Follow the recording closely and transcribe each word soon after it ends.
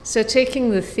So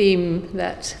taking the theme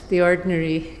that the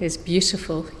ordinary is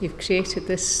beautiful, you've created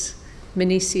this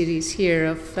mini-series here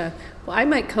of what I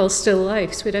might call still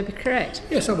lifes. Would I be correct?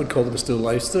 Yes, I would call them still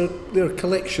lifes. They're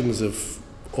collections of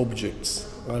objects.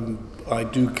 I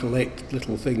do collect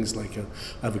little things like I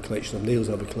have a collection of nails,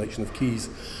 I have a collection of keys.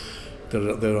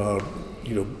 There are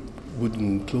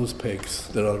wooden clothes pegs.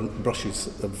 There are brushes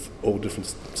of all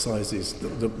different sizes.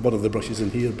 One of the brushes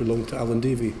in here belonged to Alan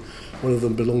Davey. One of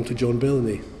them belonged to John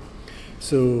Bellamy.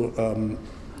 So,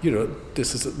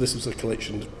 this is a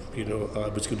collection. I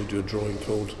was going to do a drawing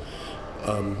called,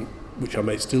 which I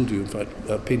might still do. In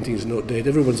fact, painting is not dead.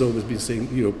 Everyone's always been saying,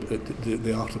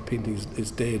 the art of painting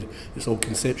is dead. It's all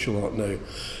conceptual art now.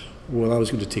 Well, I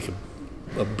was going to take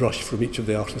a brush from each of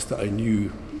the artists that I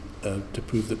knew to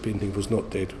prove that painting was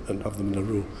not dead and have them in a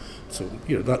row. So,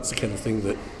 that's the kind of thing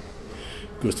that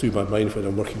goes through my mind when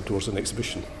I'm working towards an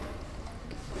exhibition.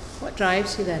 What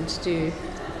drives you then to do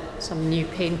some new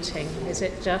painting? Is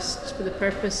it just for the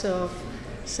purpose of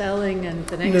selling and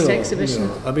the next exhibition?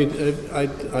 No. I mean,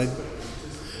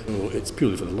 it's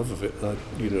purely for the love of it. I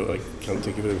can't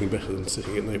think of anything better than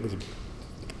sitting at night with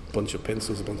a bunch of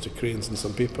pencils, a bunch of crayons and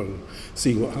some paper and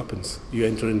seeing what happens. You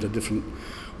enter into a different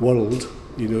world.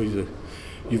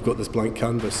 You've got this blank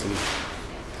canvas and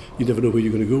you never know where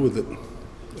you're going to go with it.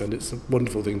 And it's a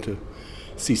wonderful thing to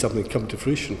see something come to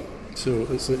fruition. So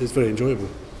it's very enjoyable.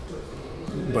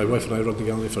 My wife and I run the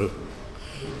gallery for,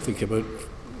 I think, about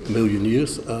a million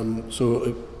years.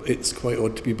 So it's quite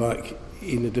odd to be back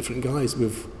in a different guise.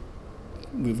 We've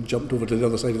jumped over to the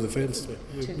other side of the fence.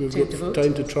 We've got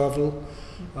time to travel.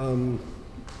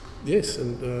 Yes,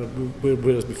 and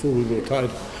whereas before we were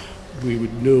retired, we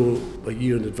would know a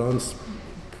year in advance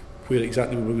where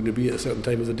exactly we were going to be at a certain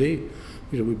time of the day.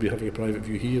 We'd be having a private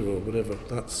view here or whatever.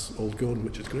 That's all gone,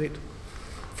 which is great.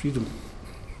 Freedom.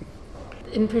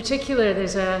 In particular,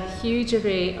 there's a huge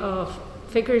array of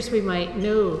figures we might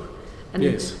know. And,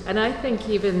 yes. And I think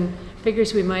even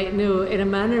figures we might know in a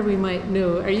manner we might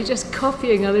know. Are you just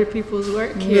copying other people's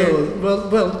work here? No,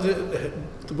 well,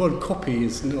 the word copy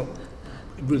is not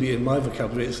really in my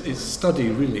vocabulary. It's study,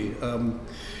 really.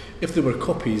 If there were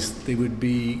copies, they would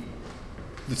be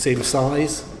the same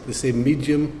size, the same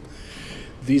medium.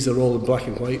 These are all in black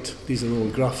and white. These are all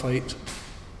in graphite.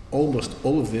 Almost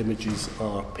all of the images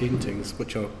are paintings,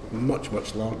 which are much,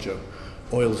 much larger.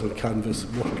 Oils on canvas,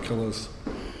 watercolours.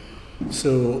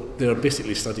 So they are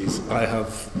basically studies. I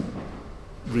have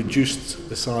reduced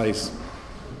the size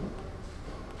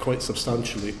quite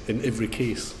substantially in every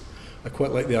case. I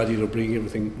quite like the idea of bringing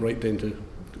everything right down to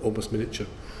almost miniature.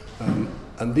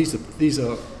 And these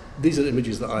are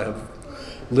images that I have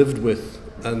lived with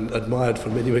and admired for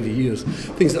many, many years.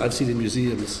 Things that I've seen in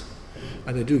museums.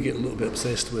 And I do get a little bit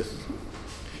obsessed with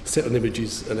certain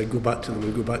images, and I go back to them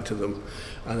and go back to them,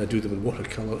 and I do them in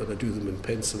watercolour, and I do them in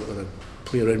pencil, and I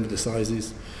play around with the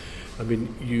sizes. I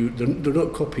mean, they're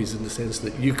not copies in the sense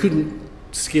that you couldn't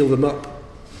scale them up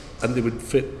and they would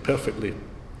fit perfectly.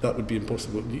 That would be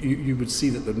impossible. You would see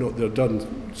that they're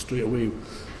done straight away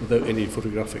without any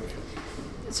photographic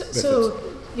methods. So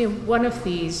one of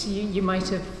these, you might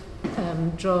have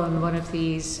drawn one of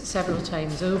these several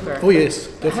times over. Oh yes,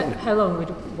 definitely. How long would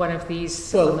one of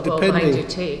these on the wall behind you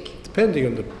take? Depending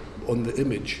on the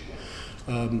image,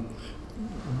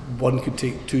 one could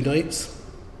take 2 nights,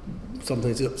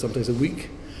 sometimes a week,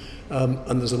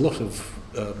 and there's a lot of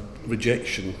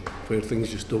rejection where things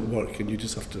just don't work, and you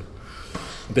just have to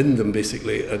bin them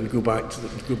basically and go back to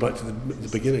the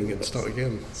beginning and start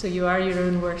again. So you are your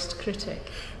own worst critic.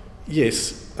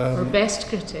 Yes. Or best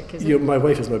critic, is it? My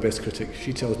wife is my best critic.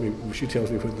 She tells me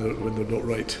when they're not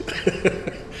right.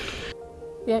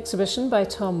 The exhibition by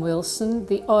Tom Wilson,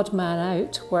 The Odd Man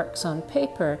Out, Works on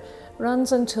Paper,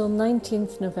 runs until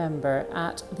 19th November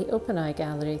at the Open Eye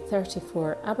Gallery,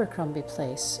 34 Abercrombie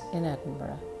Place in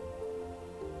Edinburgh.